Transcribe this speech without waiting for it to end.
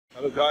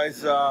Hello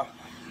guys,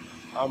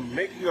 I'm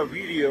making a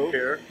video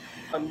here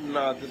on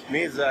this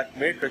Mazak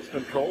matrix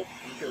control,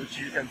 which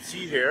you can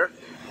see here.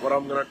 What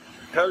I'm going to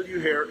tell you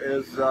here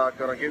is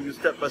going to give you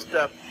step by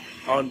step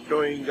on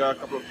doing a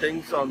couple of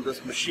things on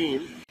this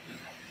machine.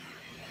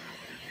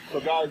 So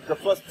guys, the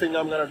first thing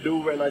I'm going to do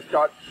when I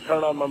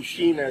turn on my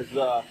machine is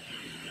that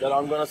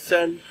I'm going to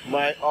send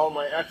all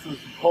my axes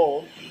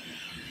home,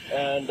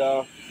 and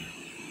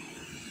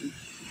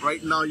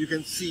right now you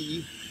can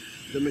see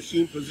the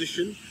machine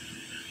position.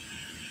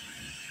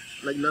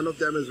 Like none of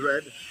them is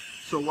red.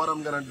 So what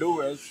I'm gonna do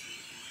is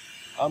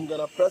I'm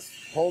gonna press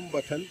home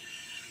button,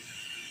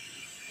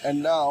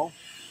 and now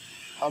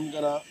I'm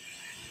gonna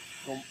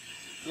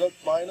look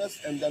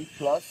minus and then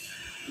plus.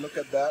 Look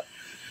at that.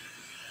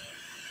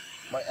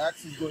 My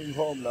axe is going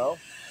home now.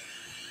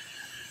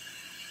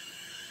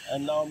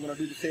 And now I'm gonna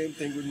do the same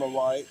thing with my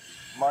Y.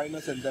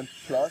 Minus and then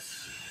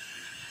plus.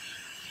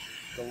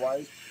 The Y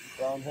is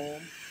gone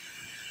home.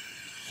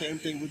 Same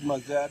thing with my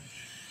Z.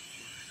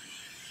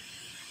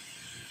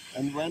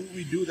 And when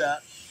we do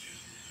that,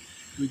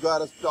 we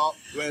gotta stop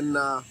when,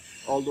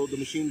 although the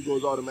machine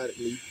goes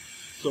automatically.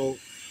 So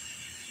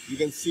you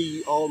can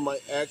see all my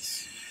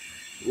X,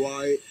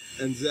 Y,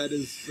 and Z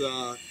is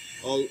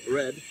all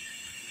red.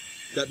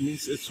 That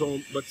means it's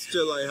home, but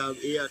still I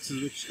have A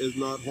axis which is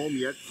not home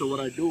yet. So what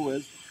I do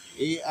is,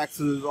 A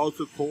axis is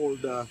also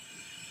called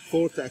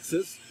fourth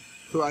axis.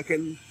 So I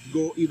can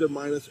go either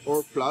minus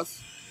or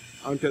plus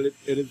until it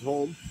is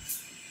home.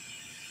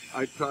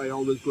 I try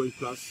always going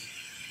plus.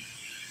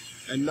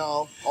 And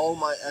now all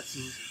my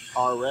X's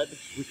are red,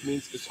 which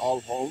means it's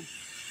all home.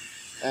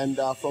 And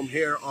from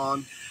here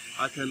on,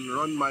 I can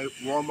run my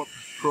warm-up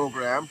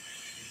program,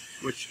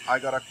 which I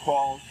got a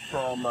call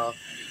from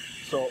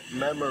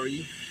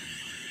memory,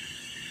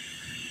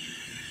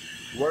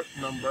 work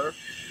number.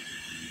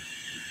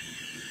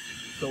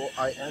 So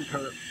I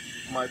enter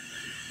my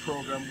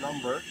program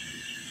number,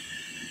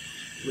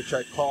 which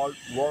I called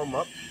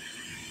warm-up,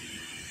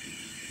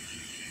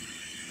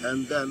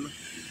 and then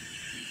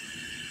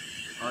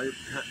I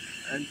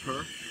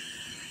enter.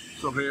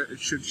 So here it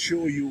should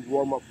show you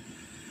warm-up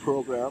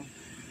program.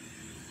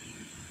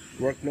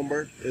 Work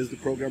number is the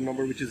program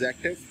number which is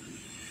active.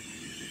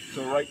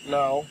 So right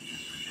now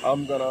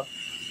I'm gonna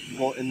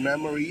go in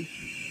memory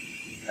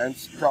and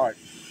start.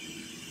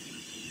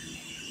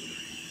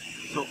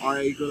 So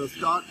I'm gonna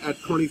start at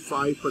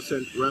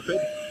 25%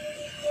 rapid.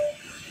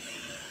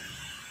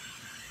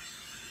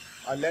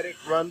 I let it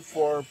run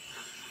for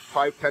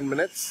 5-10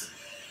 minutes.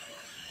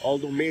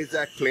 Although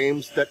Mazak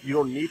claims that you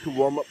don't need to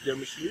warm up their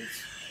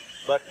machines,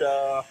 but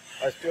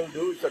I still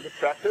do. It's a good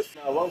practice.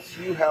 Now, once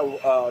you have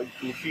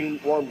machine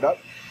warmed up,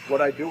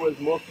 what I do is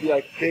mostly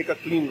I take a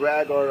clean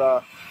rag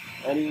or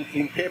any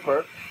clean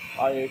paper.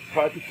 I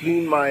try to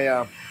clean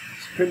my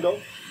spindle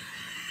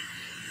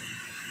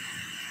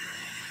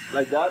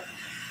like that.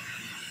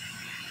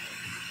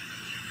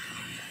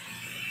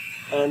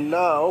 And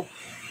now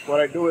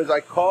what I do is I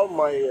call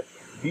my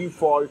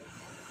default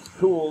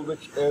tool,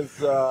 which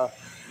is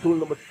tool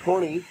number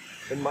 20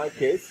 in my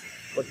case,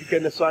 but you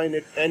can assign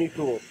it any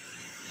tool.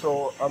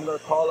 So I'm going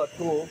to call a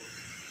tool.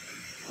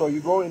 So you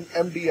go in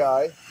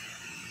MDI,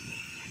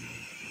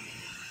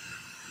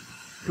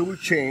 tool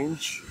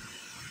change,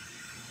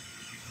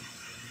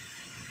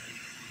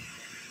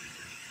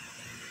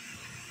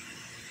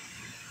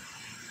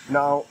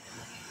 now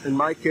in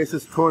my case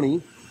it's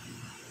 20,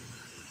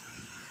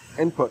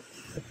 input,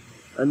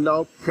 and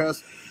now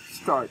press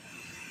start.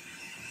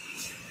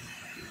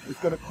 It's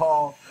going to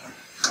call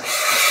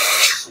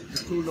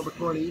tool number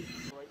 20.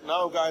 Right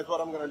now guys,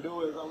 what I'm going to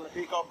do is I'm going to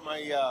take off my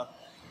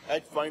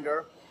edge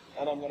finder,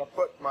 and I'm going to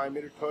put my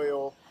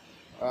Mitutoyo,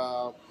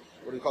 what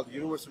do you call it,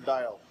 universal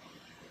dial.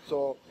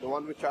 So the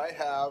one which I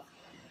have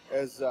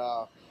is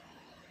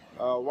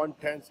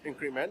 1/10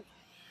 increment.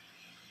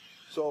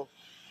 So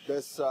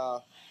this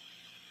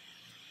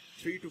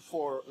 3 to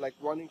 4, like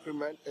one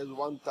increment is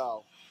 1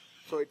 thou.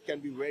 So it can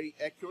be very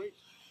accurate.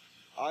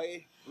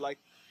 I like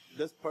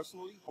this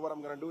personally. What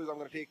I'm going to do is I'm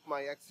going to take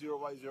my X0,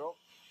 Y0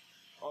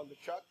 on the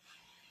chuck,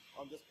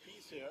 on this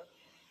piece here,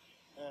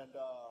 and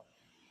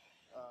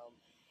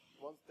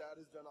once that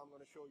is done, I'm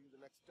going to show you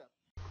the next step.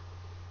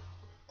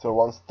 So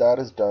once that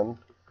is done,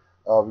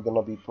 we're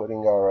going to be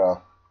putting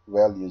our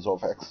values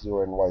of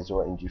X0 and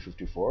Y0 in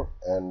G54,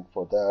 and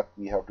for that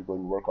we have to go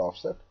in work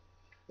offset.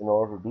 In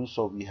order to do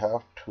so, we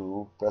have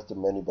to press the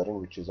menu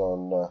button, which is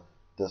on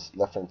this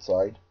left hand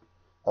side,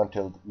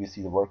 until we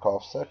see the work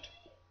offset,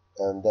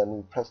 and then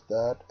we press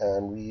that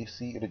and we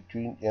see it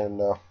green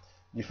in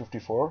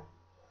G54.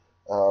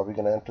 We're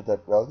going to enter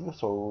that value,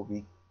 so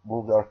we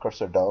move our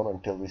cursor down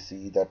until we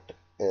see that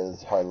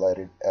is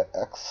highlighted at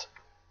X,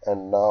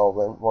 and now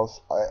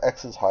once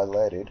X is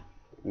highlighted,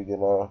 we're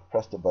going to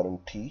press the button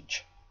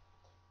teach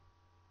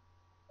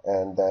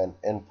and then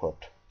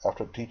input.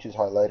 After teach is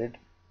highlighted,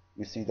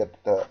 we see that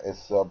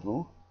it's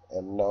blue,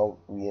 and now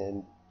we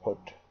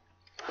input,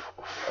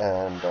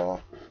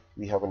 and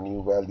we have a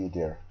new value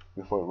there.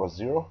 Before it was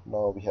 0,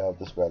 now we have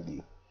this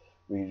value.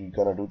 We're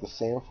gonna do the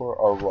same for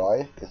our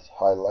Y. It's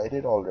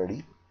highlighted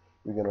already.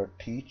 we're gonna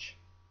teach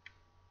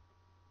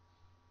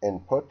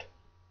input,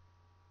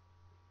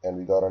 and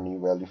we got a new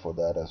value for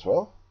that as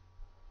well.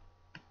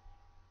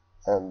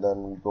 And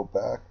then we go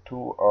back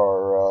to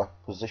our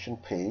position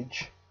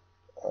page.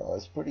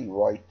 It's pretty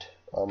white.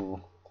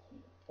 I'm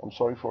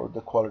sorry for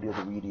the quality of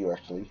the video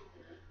actually.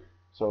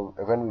 So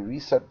when we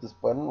reset this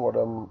button, what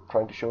I'm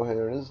trying to show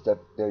here is that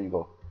there you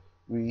go,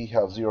 we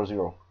have 0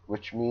 0,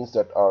 which means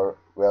that our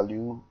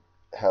value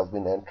has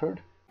been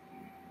entered.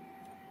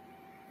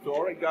 So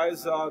alright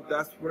guys,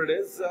 that's what it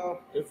is.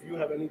 If you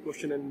have any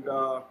question and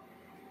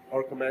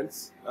or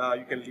comments,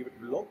 you can leave it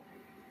below.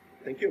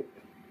 Thank you.